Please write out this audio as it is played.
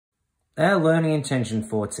Our learning intention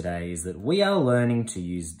for today is that we are learning to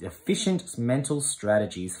use efficient mental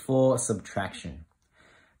strategies for subtraction.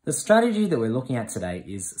 The strategy that we're looking at today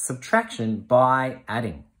is subtraction by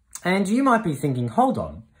adding. And you might be thinking, hold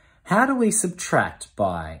on, how do we subtract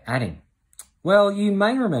by adding? Well, you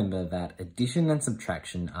may remember that addition and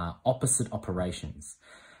subtraction are opposite operations.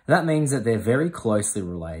 That means that they're very closely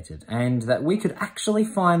related and that we could actually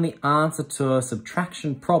find the answer to a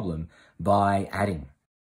subtraction problem by adding.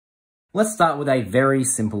 Let's start with a very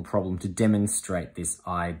simple problem to demonstrate this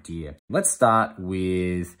idea. Let's start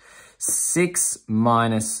with 6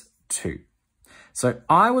 minus 2. So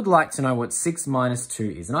I would like to know what 6 minus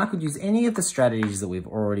 2 is, and I could use any of the strategies that we've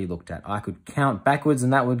already looked at. I could count backwards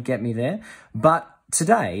and that would get me there, but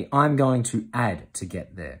today I'm going to add to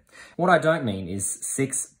get there. What I don't mean is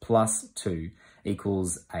 6 plus 2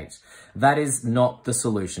 equals 8. That is not the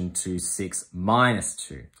solution to 6 minus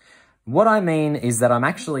 2. What I mean is that I'm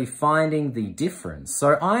actually finding the difference.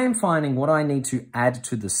 So I am finding what I need to add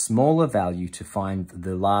to the smaller value to find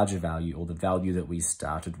the larger value or the value that we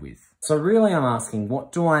started with. So really I'm asking,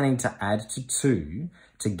 what do I need to add to 2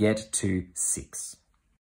 to get to 6?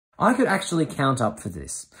 I could actually count up for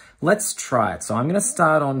this. Let's try it. So I'm going to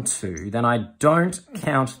start on 2, then I don't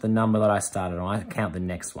count the number that I started on, I count the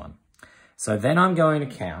next one. So then I'm going to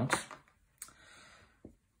count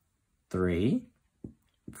 3,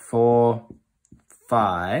 4,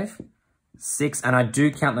 5, 6, and I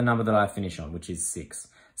do count the number that I finish on, which is 6.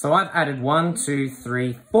 So I've added 1, 2,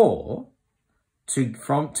 3, 4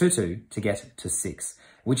 from 2 to get to 6,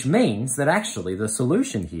 which means that actually the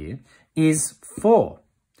solution here is 4.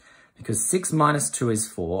 Because 6 minus 2 is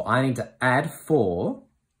 4, I need to add 4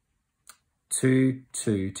 to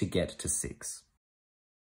 2 to get to 6.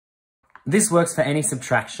 This works for any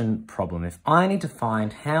subtraction problem. If I need to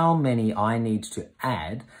find how many I need to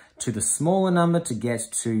add to the smaller number to get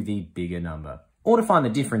to the bigger number, or to find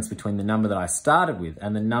the difference between the number that I started with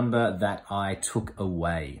and the number that I took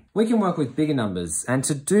away. We can work with bigger numbers, and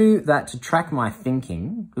to do that, to track my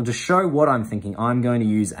thinking, or to show what I'm thinking, I'm going to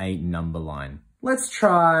use a number line. Let's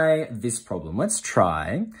try this problem. Let's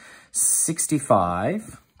try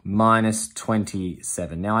 65 minus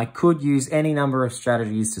 27. Now I could use any number of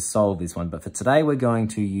strategies to solve this one, but for today we're going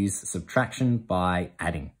to use subtraction by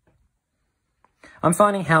adding. I'm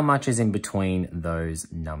finding how much is in between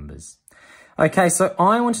those numbers. Okay, so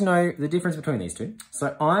I want to know the difference between these two.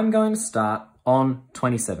 So I'm going to start on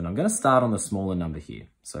 27. I'm going to start on the smaller number here.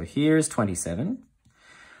 So here is 27.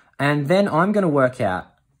 And then I'm going to work out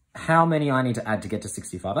how many I need to add to get to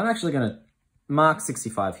 65. I'm actually going to mark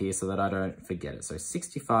 65 here so that I don't forget it. So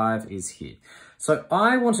 65 is here. So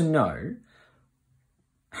I want to know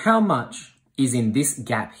how much is in this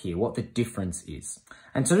gap here, what the difference is.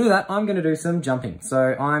 And to do that, I'm going to do some jumping.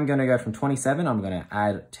 So I'm going to go from 27, I'm going to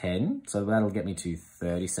add 10. So that'll get me to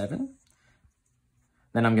 37.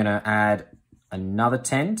 Then I'm going to add another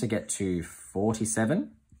 10 to get to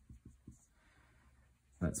 47.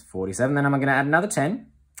 That's 47. Then I'm going to add another 10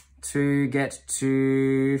 to get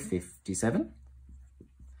to 57.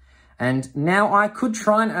 And now I could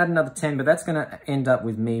try and add another 10, but that's going to end up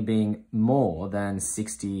with me being more than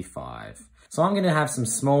 65. So I'm going to have some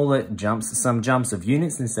smaller jumps, some jumps of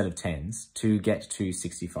units instead of tens to get to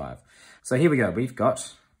 65. So here we go. We've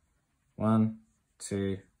got 1,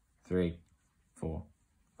 2, 3, 4,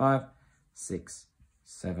 5, 6,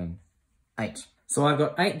 7, 8. So I've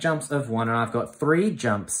got 8 jumps of 1 and I've got 3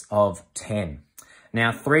 jumps of 10.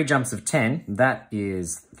 Now 3 jumps of 10, that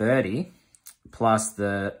is 30. Plus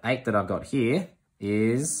the 8 that I've got here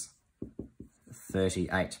is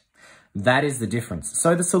 38. That is the difference.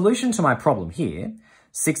 So the solution to my problem here,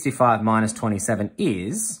 65 minus 27,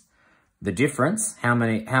 is the difference, how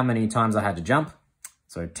many times I had to jump.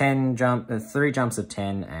 So 3 jumps of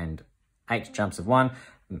 10 and 8 jumps of 1.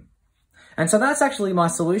 And so that's actually my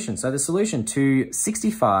solution. So the solution to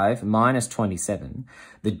 65 minus 27,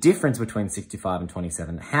 the difference between 65 and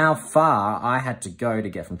 27, how far I had to go to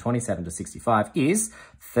get from 27 to 65 is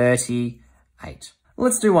 38.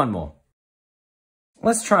 Let's do one more.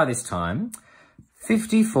 Let's try this time.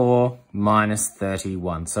 54 minus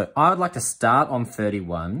 31. So I would like to start on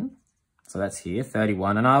 31. So that's here,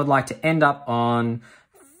 31. And I would like to end up on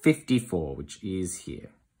 54, which is here.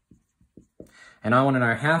 And I want to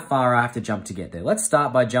know how far I have to jump to get there. Let's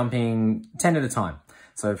start by jumping 10 at a time.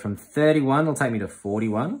 So from 31 will take me to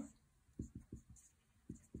 41.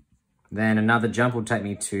 Then another jump will take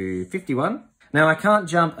me to 51. Now I can't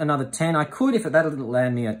jump another 10. I could if that'll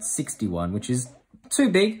land me at 61, which is too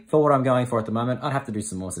big for what I'm going for at the moment. I'd have to do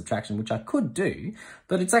some more subtraction, which I could do,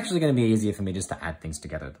 but it's actually going to be easier for me just to add things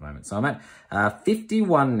together at the moment. So I'm at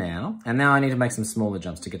 51 now, and now I need to make some smaller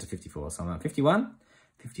jumps to get to 54. So I'm at 51,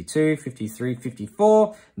 52, 53,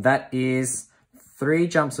 54. That is 3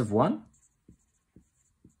 jumps of 1.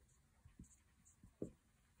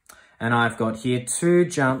 And I've got here 2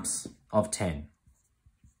 jumps of 10.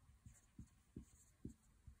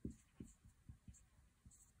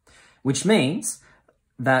 Which means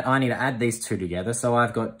that I need to add these 2 together. So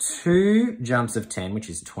I've got 2 jumps of 10, which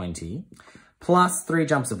is 20, plus 3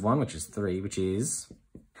 jumps of 1, which is 3, which is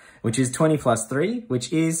 20 plus 3,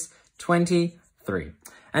 which is 23.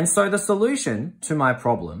 And so the solution to my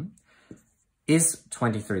problem is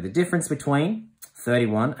 23. The difference between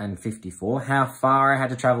 31 and 54, how far I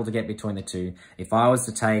had to travel to get between the two. If I was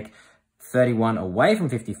to take 31 away from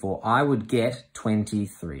 54, I would get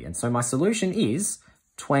 23. And so my solution is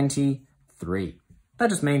 23. That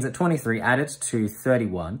just means that 23 added to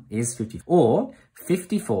 31 is 54. Or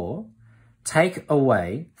 54 take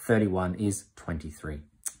away 31 is 23.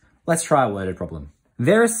 Let's try a worded problem.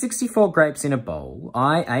 There are 64 grapes in a bowl.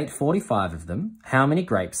 I ate 45 of them. How many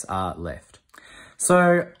grapes are left?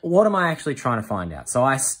 So what am I actually trying to find out? So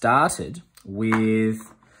I started with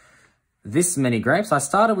this many grapes. I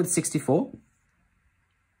started with 64.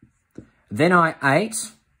 Then I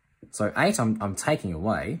ate, so 8 I'm taking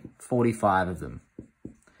away, 45 of them.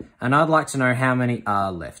 And I'd like to know how many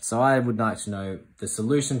are left. So I would like to know the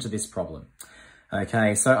solution to this problem.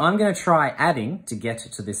 Okay, so I'm going to try adding to get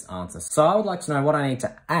to this answer. So I would like to know what I need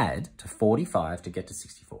to add to 45 to get to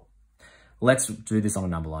 64. Let's do this on a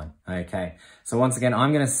number line. Okay, so once again,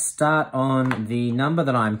 I'm going to start on the number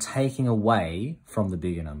that I'm taking away from the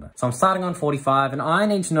bigger number. So I'm starting on 45 and I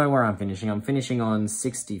need to know where I'm finishing. I'm finishing on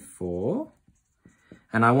 64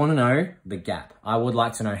 and I want to know the gap. I would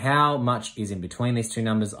like to know how much is in between these two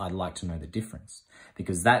numbers. I'd like to know the difference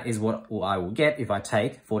because that is what I will get if I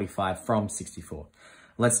take 45 from 64.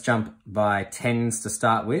 Let's jump by 10s to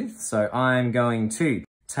start with. So I'm going to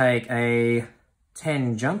take a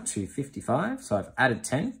 10 jump to 55, so I've added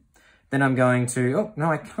 10. Then I'm going to, oh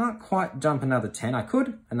no, I can't quite jump another 10. I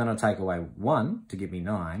could, and then I'll take away 1 to give me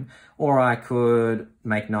 9. Or I could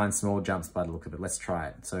make 9 small jumps by the look of it. Let's try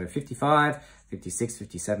it. So 55, 56,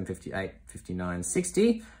 57, 58, 59,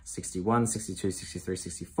 60, 61, 62, 63,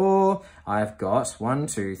 64. I've got 1,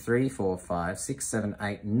 2, 3, 4, 5, 6, 7,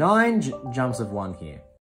 8, 9 jumps of 1 here.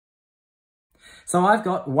 So I've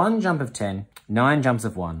got 1 jump of 10, 9 jumps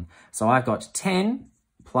of 1. So I've got 10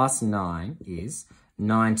 plus 9 is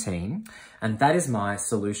 19, and that is my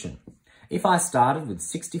solution. If I started with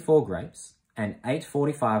 64 grapes and ate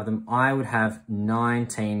 45 of them, I would have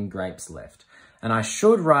 19 grapes left. And I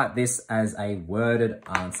should write this as a worded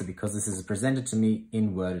answer because this is presented to me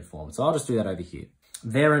in worded form. So I'll just do that over here.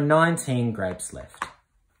 There are 19 grapes left.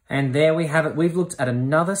 And there we have it. We've looked at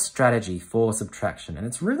another strategy for subtraction, and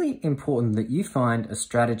it's really important that you find a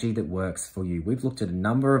strategy that works for you. We've looked at a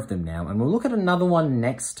number of them now, and we'll look at another one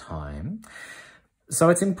next time. So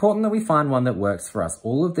it's important that we find one that works for us.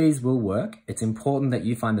 All of these will work. It's important that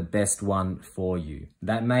you find the best one for you.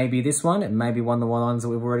 That may be this one. It may be one of the ones that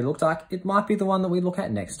we've already looked at. It might be the one that we look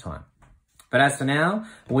at next time. But as for now,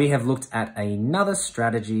 we have looked at another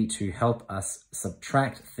strategy to help us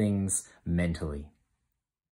subtract things mentally.